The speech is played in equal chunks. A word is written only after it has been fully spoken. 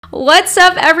What's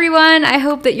up, everyone? I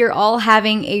hope that you're all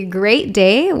having a great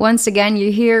day. Once again,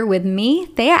 you're here with me,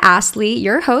 Thea Astley,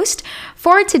 your host,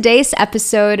 for today's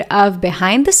episode of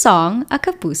Behind the Song, a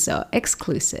Kapuso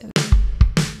exclusive.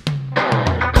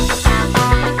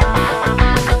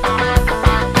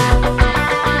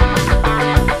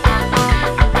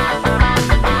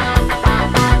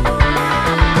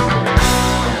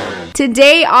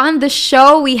 Today on the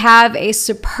show, we have a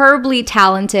superbly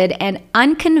talented and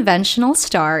unconventional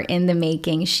star in the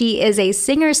making. She is a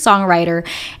singer-songwriter,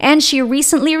 and she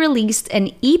recently released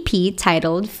an EP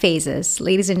titled Phases.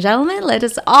 Ladies and gentlemen, let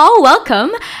us all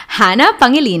welcome Hannah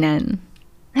Pangilinan.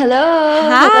 Hello.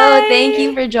 Hi. Hello. Thank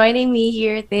you for joining me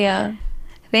here, Thea.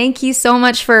 Thank you so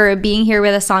much for being here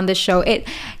with us on the show.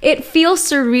 It feels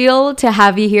surreal to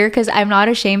have you here because I'm not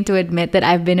ashamed to admit that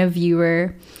I've been a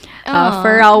viewer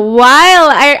for a while.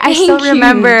 I still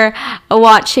remember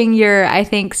watching your, I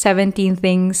think, 17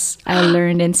 Things I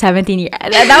Learned in 17 Years.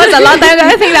 That was a long time ago.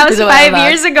 I think that was 5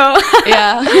 years ago.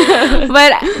 Yeah.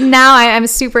 But now I'm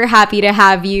super happy to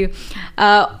have you.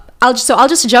 I'll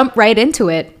just jump right into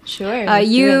it. Sure.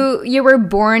 You were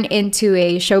born into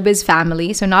a showbiz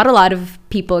family, so not a lot of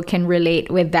people can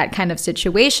relate with that kind of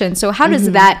situation. So how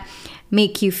does that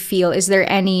make you feel? Is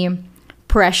there any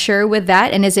pressure with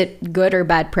that, and is it good or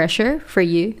bad pressure for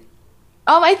you?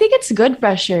 I think it's good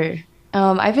pressure.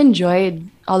 I've enjoyed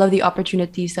all of the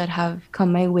opportunities that have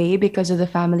come my way because of the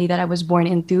family that I was born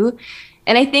into.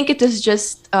 And I think it has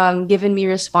just given me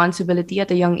responsibility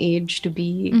at a young age to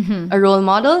be a role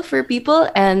model for people.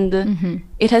 And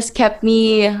it has kept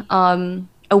me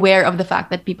aware of the fact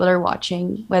that people are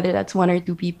watching, whether that's one or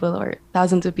two people or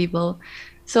thousands of people.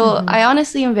 So I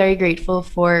honestly am very grateful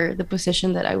for the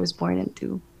position that I was born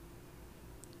into.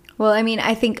 Well, I mean,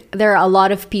 I think there are a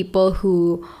lot of people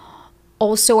who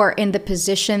also are in the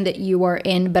position that you are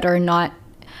in, but are not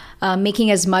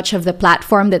making as much of the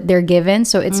platform that they're given.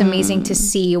 So it's amazing to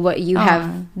see what you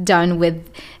have done with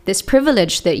this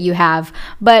privilege that you have.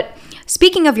 But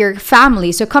speaking of your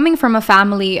family, so coming from a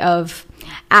family of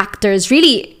actors,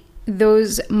 really, a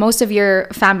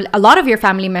lot of your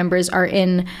family members are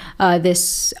in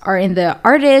the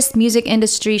artist, music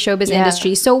industry, showbiz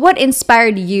industry. So what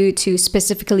inspired you to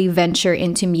specifically venture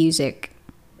into music?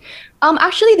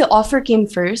 Actually, the offer came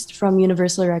first from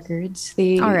Universal Records.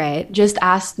 They just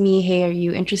asked me, hey, are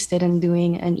you interested in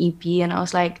doing an EP? And I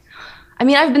was like, I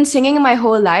mean, I've been singing my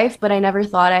whole life, but I never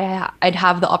thought I'd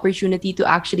have the opportunity to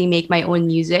actually make my own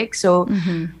music. So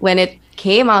when it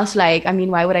came, I was like, I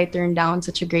mean, why would I turn down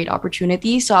such a great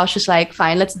opportunity? So I was just like,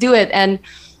 fine, let's do it. And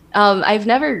I've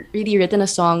never really written a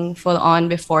song full on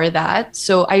before that.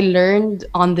 So I learned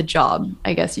on the job,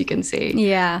 I guess you can say.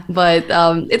 Yeah. But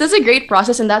it was a great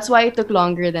process, and that's why it took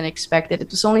longer than expected.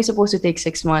 It was only supposed to take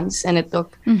 6 months, and it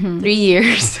took 3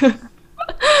 years.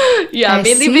 Yeah,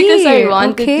 mainly because I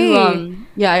wanted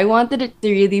to I wanted it to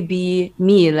really be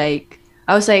me. Like,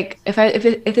 I was like,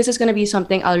 if this is gonna be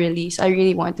something I'll release, I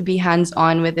really want to be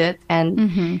hands-on with it.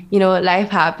 And you know, life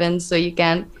happens, so you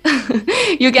can't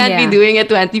be doing it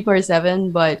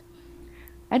 24/7. But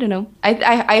I don't know.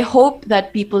 I hope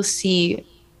that people see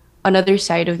another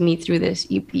side of me through this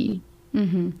EP.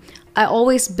 I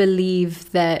always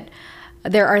believe that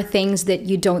there are things that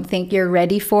you don't think you're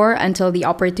ready for until the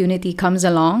opportunity comes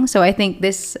along. So I think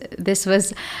this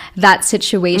was that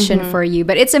situation for you.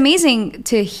 But it's amazing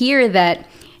to hear that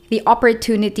the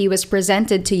opportunity was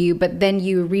presented to you, but then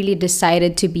you really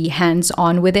decided to be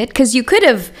hands-on with it, because you could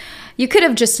have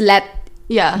just let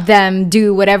them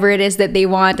do whatever it is that they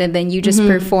want, and then you just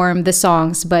perform the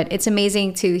songs. But it's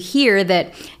amazing to hear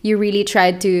that you really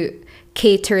tried to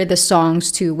cater the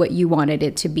songs to what you wanted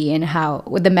it to be and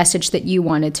with the message that you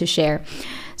wanted to share.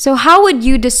 So how would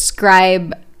you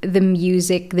describe the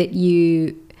music that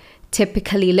you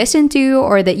typically listen to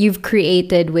or that you've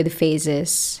created with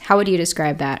Phases? How would you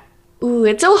describe that? Ooh,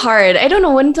 it's so hard. I don't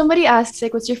know. When somebody asks,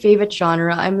 like, what's your favorite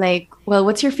genre? I'm like, well,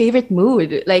 what's your favorite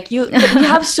mood? Like, you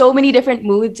have so many different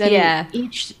moods, and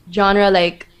each genre,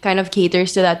 like, kind of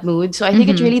caters to that mood. So I think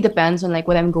it really depends on, like,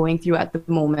 what I'm going through at the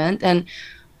moment. And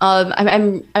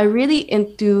I'm really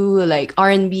into, like,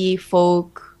 R&B,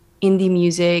 folk, indie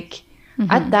music.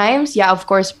 At times, of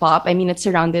course, pop. I mean, it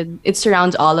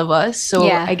surrounds all of us. So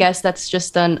I guess that's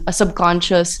just a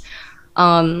subconscious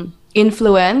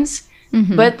influence.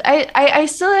 But I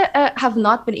still have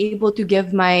not been able to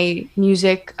give my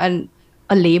music a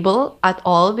label at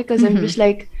all, because I'm just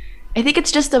like, I think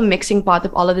it's just a mixing pot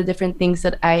of all of the different things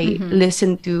that I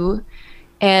listen to.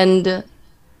 And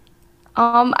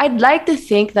I'd like to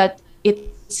think that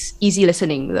it's easy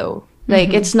listening, though.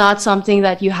 Like, it's not something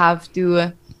that you have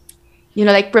to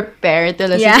like prepare to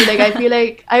listen to. Like I feel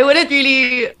like I wouldn't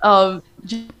really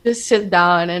just sit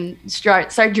down and start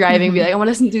driving, be like, I want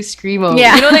to listen to screamo.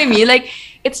 Yeah. You know what I mean? Like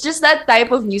it's just that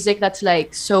type of music that's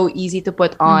like so easy to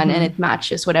put on and it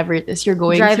matches whatever it is you're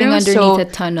going Driving through. underneath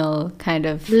a tunnel, kind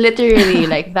of. Literally,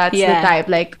 like that's the type.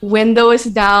 Like windows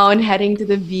down, heading to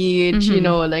the beach.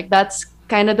 Like that's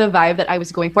kind of the vibe that I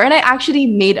was going for. And I actually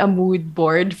made a mood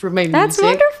board for my music. That's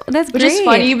wonderful. That's great. Which is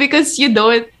funny because you know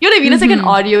what I mean? It's like an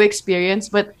audio experience,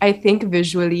 but I think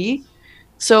visually.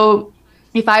 So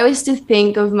if I was to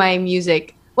think of my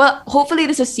music, well, hopefully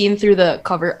this is seen through the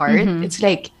cover art. It's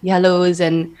like yellows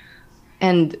and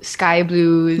sky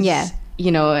blues. Yeah.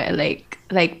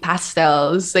 Like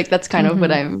pastels. Like that's kind of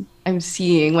what I'm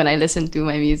seeing when I listen to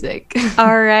my music.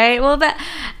 All right. Well,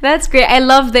 that's great. I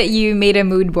love that you made a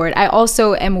mood board. I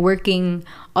also am working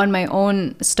on my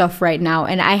own stuff right now,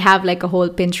 and I have like a whole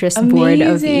Pinterest board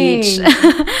of each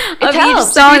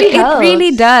song. It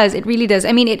really does. It really does.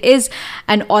 I mean, it is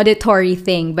an auditory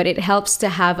thing, but it helps to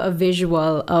have a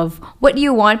visual of what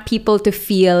you want people to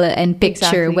feel and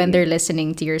picture when they're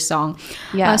listening to your song.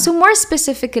 Yeah. So more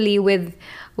specifically with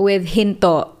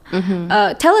Hinto,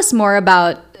 tell us more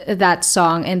about that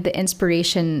song and the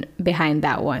inspiration behind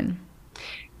that one.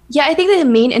 Yeah, I think the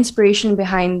main inspiration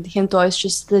behind Hinto is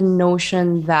just the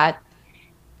notion that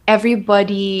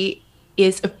everybody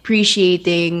is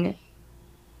appreciating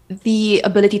the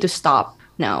ability to stop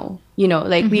now.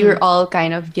 Like we were all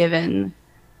kind of given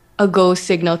a go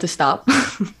signal to stop.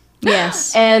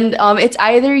 Yes. And it's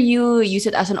either you use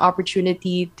it as an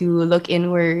opportunity to look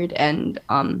inward and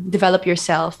develop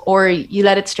yourself, or you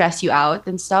let it stress you out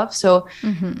and stuff. So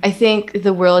I think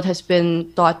the world has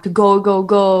been taught to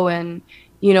go and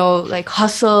like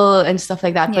hustle and stuff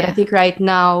like that. But I think right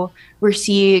now we're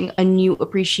seeing a new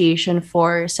appreciation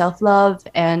for self-love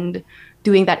and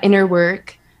doing that inner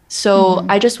work. So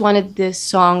I just wanted this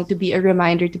song to be a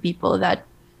reminder to people that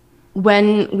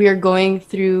when we are going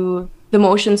through the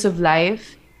motions of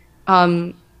life,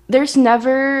 there's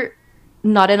never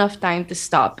not enough time to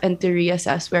stop and to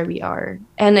reassess where we are.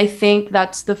 And I think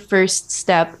that's the first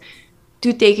step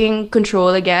to taking control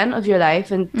again of your life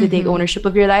and to take ownership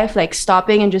of your life, like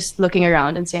stopping and just looking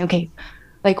around and saying, okay,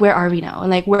 like where are we now?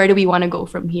 And like, where do we want to go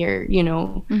from here?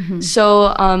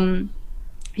 So,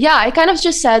 I kind of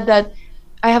just said that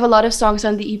I have a lot of songs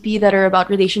on the EP that are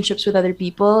about relationships with other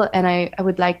people. And I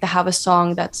would like to have a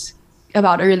song that's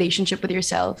about a relationship with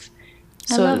yourself.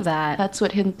 So I love that. That's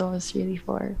what Hinto is really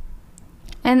for.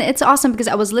 And it's awesome because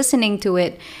I was listening to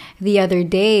it the other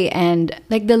day, and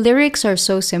like the lyrics are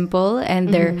so simple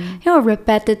and they're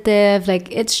repetitive.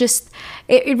 Like it's just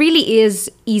it really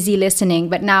is easy listening.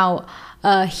 But now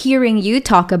hearing you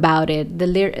talk about it,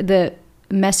 the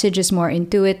message is more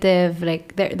intuitive.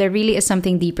 Like there really is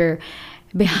something deeper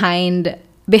behind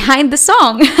the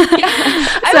song.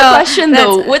 I have a question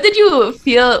though. What did you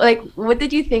feel like? What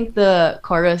did you think the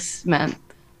chorus meant?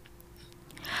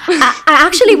 I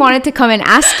actually wanted to come and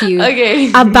ask you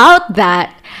about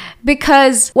that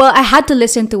because, well, I had to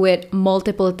listen to it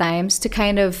multiple times to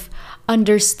kind of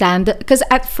understand. Because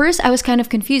at first I was kind of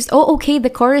confused. Oh, okay, the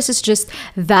chorus is just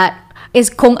that is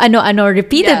kung ano-ano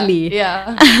repeatedly.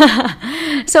 Yeah.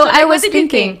 So I was thinking,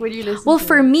 thinking, when you listen well, to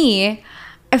for it? me,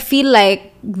 I feel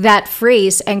like that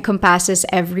phrase encompasses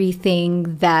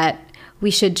everything that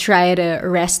we should try to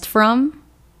rest from.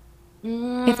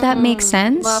 If that makes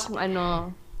sense. Mga kung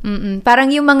ano.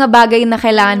 Parang yung mga bagay na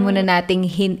kailangan muna nating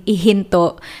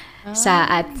ihinto sa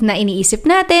at na iniisip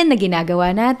natin, na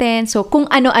ginagawa natin. So kung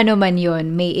ano-ano man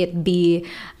yun, may it be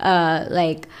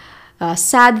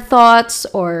sad thoughts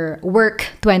or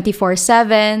work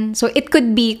 24/7. So it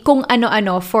could be kung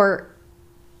ano-ano for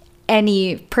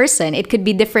any person. It could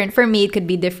be different for me, it could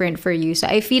be different for you. So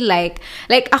I feel like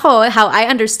ako, how I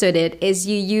understood it is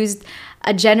you used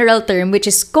a general term which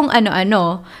is kung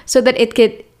ano-ano so that it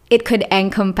could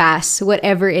encompass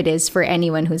whatever it is for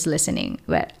anyone who's listening.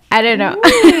 But I don't know.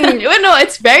 Well, no,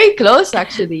 it's very close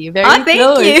actually. Very thank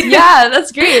close. you. Yeah,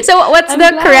 that's great. So what's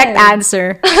the correct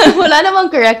answer? Wala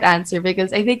namang correct answer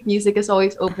because I think music is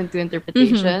always open to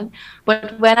interpretation.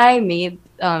 But when I made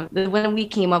when we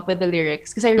came up with the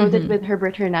lyrics, because I wrote it with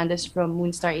Herbert Hernandez from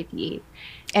Moonstar88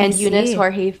 and Eunice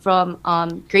Jorge from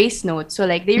Grace Note. So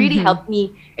like they really helped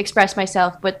me express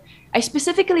myself. But I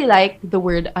specifically like the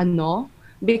word ano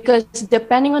because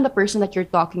depending on the person that you're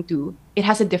talking to, it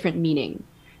has a different meaning.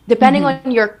 Depending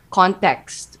on your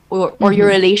context or your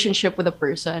relationship with a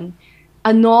person,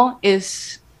 ano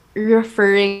is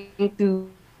referring to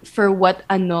for what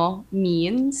ano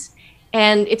means.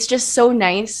 And it's just so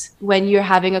nice when you're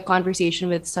having a conversation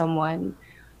with someone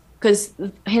because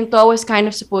Hinto was kind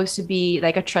of supposed to be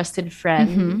like a trusted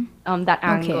friend. That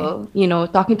angle, you know,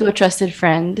 talking to a trusted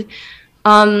friend.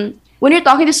 When you're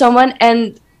talking to someone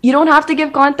and you don't have to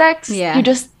give context, you're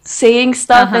just saying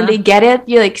stuff and they get it.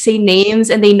 You like say names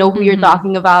and they know who you're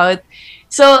talking about.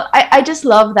 So I just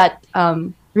love that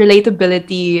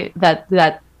relatability that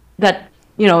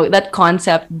you know that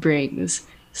concept brings.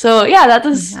 So yeah, that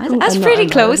was that's pretty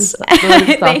close. What I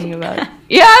was talking about.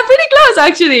 Yeah, pretty close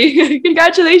actually.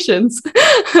 Congratulations.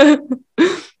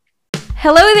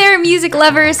 Hello there, music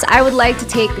lovers! I would like to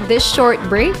take this short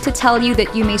break to tell you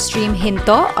that you may stream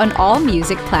Hinto on all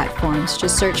music platforms.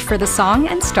 Just search for the song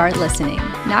and start listening.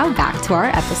 Now back to our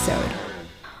episode.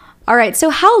 Alright, so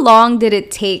how long did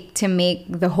it take to make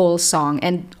the whole song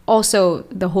and also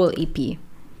the whole EP?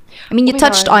 I mean, you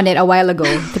touched on it a while ago.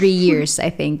 3 years, I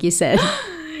think you said.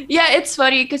 Yeah, it's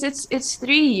funny because it's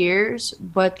 3 years,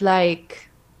 but like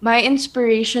my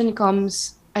inspiration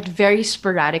comes at very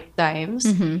sporadic times,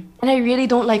 and I really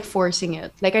don't like forcing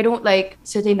it. Like I don't like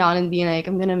sitting down and being like,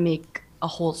 I'm gonna make a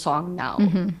whole song now.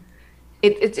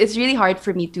 It's really hard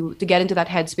for me to get into that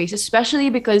headspace, especially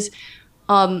because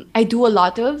I do a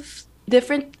lot of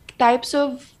different types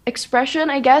of expression,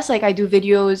 I guess. Like I do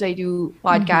videos, I do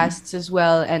podcasts as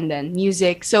well, and then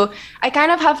music. So I kind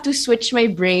of have to switch my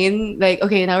brain. Like,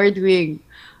 okay, now we're doing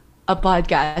a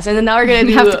podcast, and then now we're gonna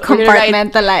you have to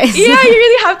compartmentalize. Yeah, you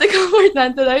really have to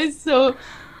compartmentalize. So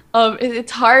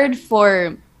it's hard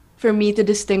for me to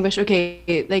distinguish,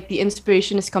 okay, like the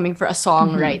inspiration is coming for a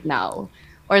song right now,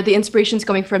 or the inspiration is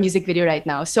coming for a music video right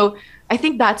now. So I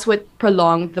think that's what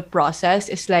prolonged the process.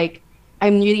 Is like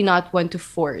I'm really not one to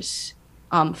force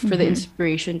for the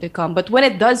inspiration to come, but when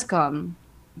it does come,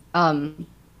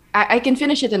 I can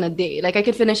finish it in a day. Like I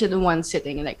can finish it in one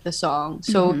sitting, like the song.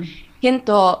 So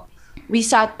Hinto, we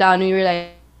sat down and we were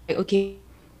like,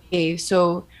 okay,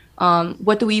 so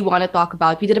what do we want to talk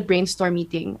about? We did a brainstorm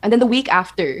meeting, and then the week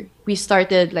after we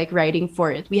started like writing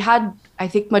for it. We had, I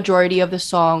think, majority of the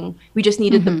song. We just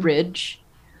needed the bridge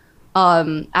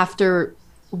after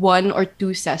 1 or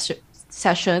 2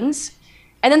 sessions.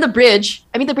 And then the bridge,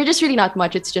 I mean, the bridge is really not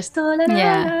much. It's just, so I mean,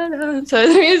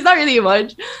 it's not really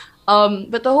much.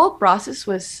 But the whole process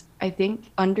was, I think,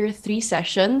 under 3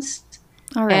 sessions.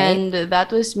 All right. And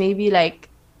that was maybe like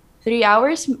 3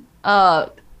 hours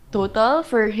total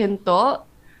for Hinto.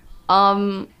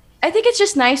 I think it's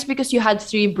just nice because you had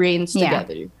 3 brains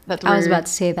together. That I was about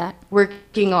to say that.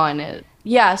 Working on it.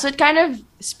 Yeah, so it kind of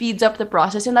speeds up the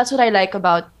process. And that's what I like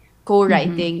about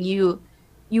co-writing.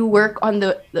 You work on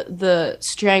the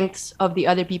strengths of the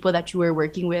other people that you were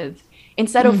working with,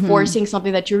 instead of forcing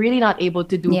something that you're really not able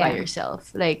to do by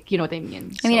yourself. Like, you know what I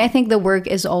mean? I mean, I think the work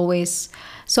is always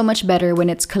so much better when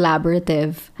it's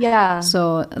collaborative. Yeah.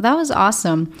 So that was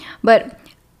awesome. But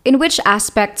in which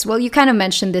aspects, well, you kind of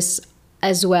mentioned this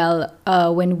as well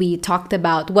when we talked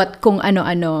about what Kung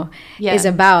Ano-Ano is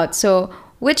about. So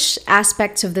which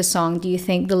aspects of the song do you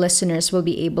think the listeners will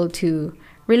be able to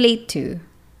relate to?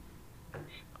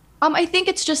 I think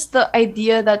it's just the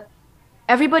idea that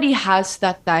everybody has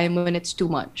that time when it's too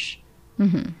much.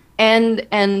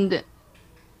 And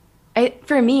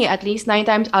for me, at least 9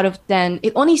 times out of 10,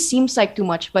 it only seems like too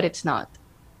much, but it's not.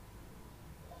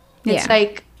 It's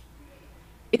like,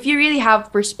 if you really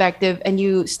have perspective and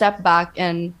you step back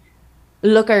and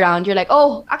look around, you're like,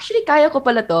 oh, actually, kaya ko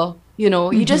pala to. You know,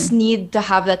 you just need to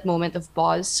have that moment of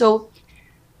pause. So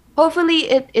hopefully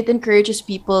it encourages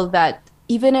people that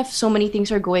even if so many things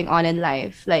are going on in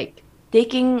life, like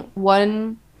taking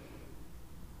 1,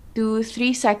 2,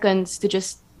 3 seconds to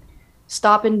just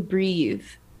stop and breathe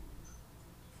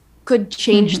could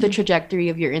change the trajectory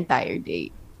of your entire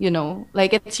day. You know,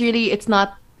 like it's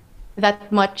not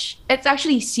that much. It's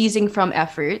actually ceasing from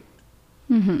effort.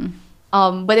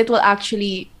 But it will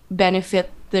actually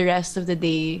benefit the rest of the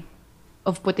day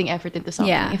of putting effort into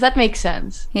something. If that makes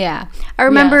sense. Yeah. I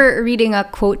remember reading a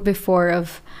quote before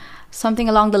of something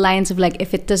along the lines of like,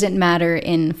 if it doesn't matter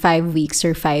in 5 weeks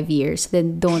or 5 years,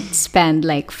 then don't spend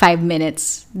like 5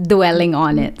 minutes dwelling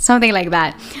on it. Something like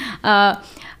that.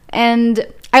 And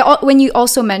when you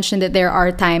also mentioned that there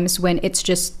are times when it's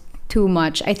just too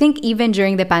much. I think even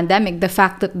during the pandemic, the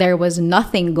fact that there was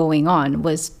nothing going on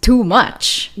was too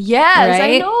much. Yes,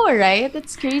 right? I know, right?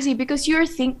 That's crazy because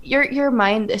your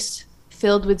mind is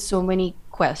filled with so many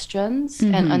questions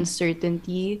and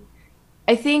uncertainty.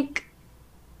 I think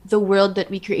the world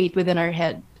that we create within our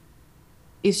head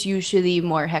is usually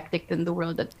more hectic than the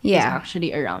world that is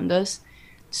actually around us.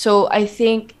 So I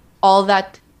think all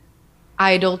that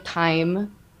idle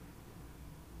time,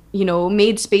 you know,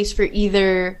 made space for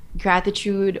either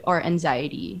gratitude or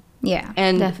anxiety. Yeah,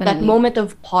 and definitely. that moment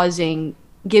of pausing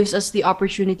gives us the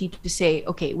opportunity to say,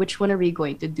 okay, which one are we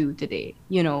going to do today?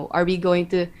 You know, are we going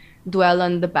to dwell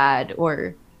on the bad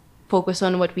or focus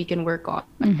on what we can work on?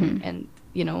 And,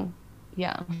 you know,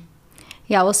 yeah.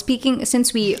 Yeah, well,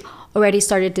 since we already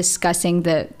started discussing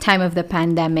the time of the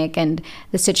pandemic and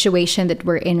the situation that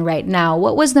we're in right now,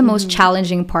 what was the most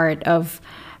challenging part of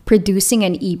producing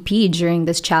an EP during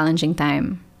this challenging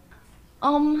time?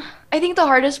 I think the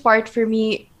hardest part for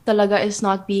me talaga is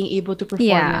not being able to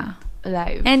perform it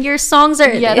live. And your songs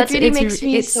are, that really makes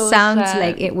me so sounds sad.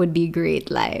 like it would be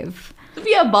great live. To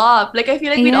be a bop. Like, I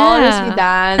feel like we'd always be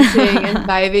dancing and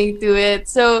vibing to it.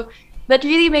 So that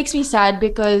really makes me sad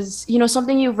because, you know,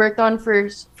 something you've worked on for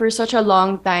such a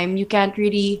long time, you can't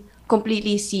really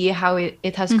completely see how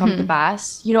it has come to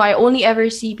pass. You know, I only ever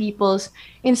see people's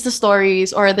Insta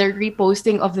stories or their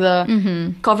reposting of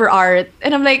the cover art.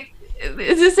 And I'm like,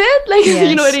 is this it? Like,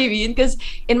 you know what I mean? Because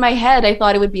in my head, I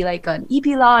thought it would be like an EP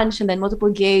launch and then multiple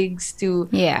gigs to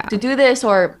do this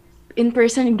or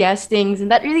in-person guestings. And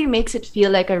that really makes it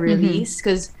feel like a release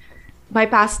because my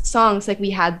past songs, like, we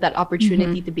had that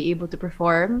opportunity to be able to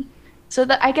perform. So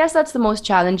that, I guess that's the most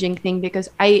challenging thing because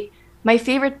my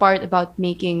favorite part about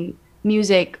making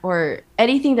music or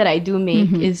anything that I do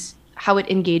make is how it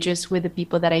engages with the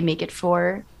people that I make it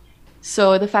for.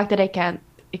 So the fact that I can't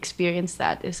experience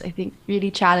that is, I think, really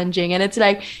challenging. And it's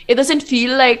like, it doesn't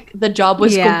feel like the job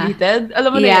was completed.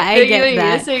 Alam mo na, I get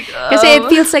that. Because it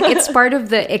feels like it's part of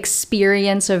the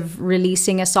experience of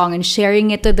releasing a song and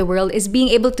sharing it to the world is being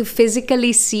able to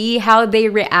physically see how they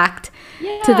react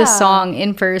to the song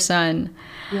in person.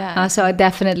 So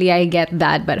definitely I get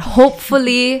that. But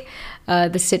hopefully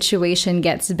the situation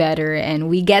gets better and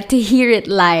we get to hear it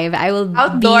live. I will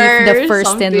Outdoors, be the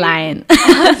first in line.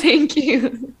 Thank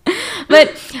you.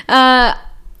 But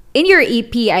in your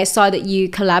EP, I saw that you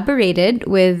collaborated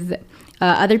with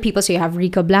other people. So you have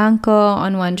Rico Blanco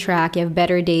on one track, you have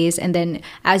Better Days, and then,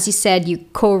 as you said, you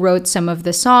co-wrote some of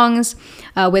the songs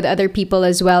with other people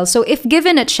as well. So if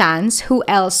given a chance, who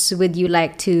else would you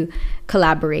like to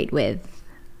collaborate with?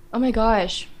 Oh my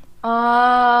gosh.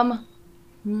 I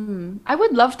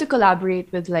would love to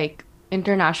collaborate with like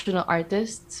international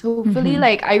artists. Hopefully,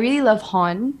 like, I really love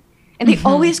Han, and they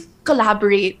always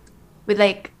collaborate with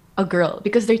like a girl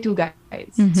because they're two guys.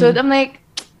 So I'm like,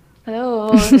 hello,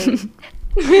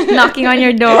 like, knocking on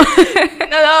your door.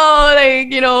 no,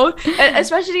 like, you know,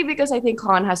 especially because I think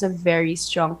Han has a very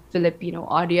strong Filipino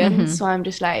audience. So I'm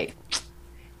just like,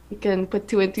 we can put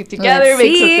two and two together,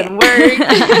 make something work.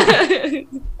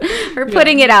 We're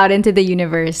putting it out into the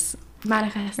universe.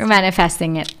 We're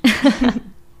manifesting it.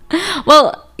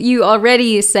 Well, you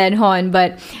already said Han,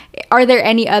 but are there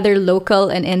any other local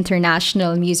and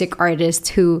international music artists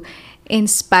who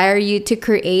inspire you to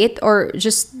create or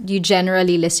just you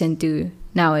generally listen to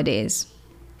nowadays?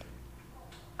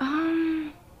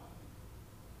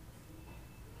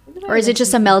 Or is it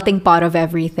just a melting pot of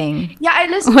everything? Yeah, I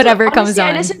listen whatever to, comes honestly,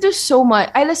 on. I listen to so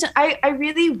much. I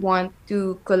really want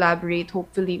to collaborate,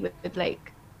 hopefully,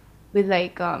 with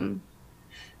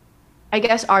I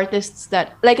guess artists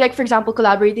that like for example,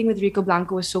 collaborating with Rico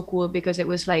Blanco was so cool because it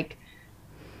was like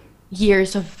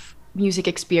years of music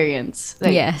experience,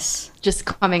 like, just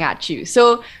coming at you.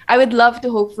 So I would love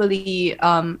to hopefully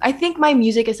I think my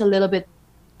music is a little bit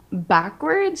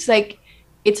backwards, like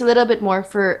it's a little bit more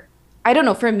for, I don't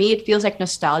know, for me it feels like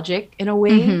nostalgic in a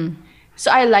way.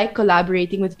 So I like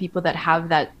collaborating with people that have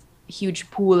that huge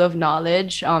pool of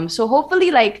knowledge, so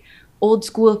hopefully like old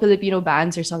school Filipino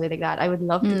bands or something like that. I would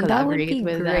love to collaborate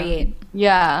with them.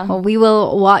 Yeah. Well, we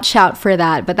will watch out for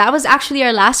that. But that was actually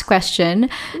our last question.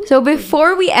 So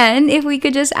before we end, if we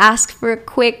could just ask for a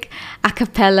quick a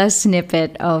cappella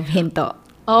snippet of Hinto.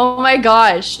 Oh my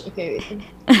gosh. Okay.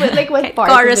 But like what part?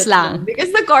 Chorus lang.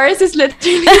 Because the chorus is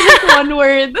literally like one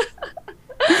word.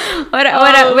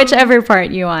 Whichever part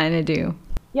you want to do.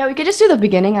 Yeah, we could just do the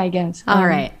beginning, I guess. All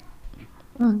right.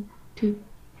 1, 2.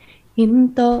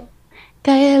 Hinto.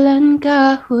 Kailan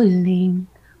ka huling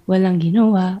walang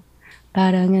ginawa?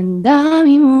 Parang ang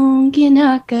dami mong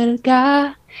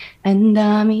kinakarga. Ang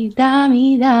dami,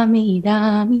 dami, dami,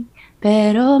 dami.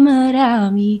 Pero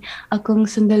marami akong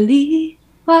sandali.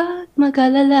 Huwag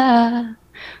mag-alala.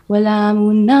 Wala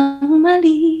mo nang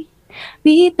mali.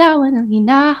 Bitawan ang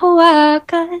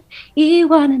hinahawakan.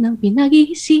 Iwanan ang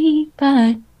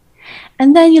pinag-iisipan.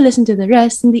 And then you listen to the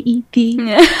rest in the EP.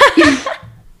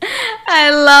 I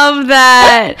love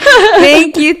that.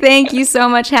 Thank you so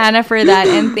much, Hannah, for that.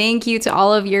 And thank you to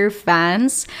all of your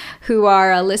fans who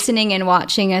are listening and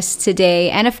watching us today.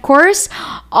 And of course,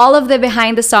 all of the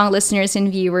behind the song listeners and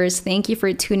viewers, thank you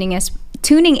for tuning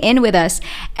tuning in with us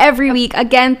every week.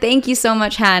 Again, thank you so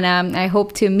much, Hannah. I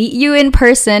hope to meet you in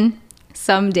person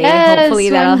someday. Yes, hopefully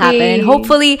that'll one day. happen. And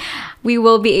hopefully we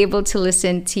will be able to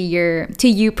listen to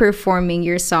you performing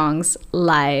your songs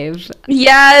live.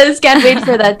 Yes, can't wait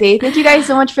for that day. Thank you guys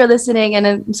so much for listening, and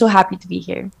I'm so happy to be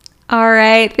here. All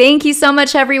right. Thank you so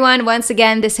much, everyone. Once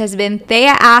again, this has been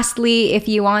Thea Astley. If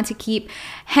you want to keep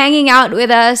hanging out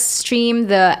with us, stream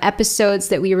the episodes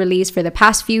that we released for the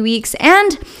past few weeks,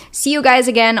 and see you guys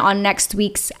again on next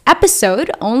week's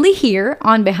episode, only here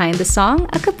on Behind the Song,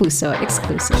 a Kapuso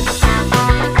exclusive.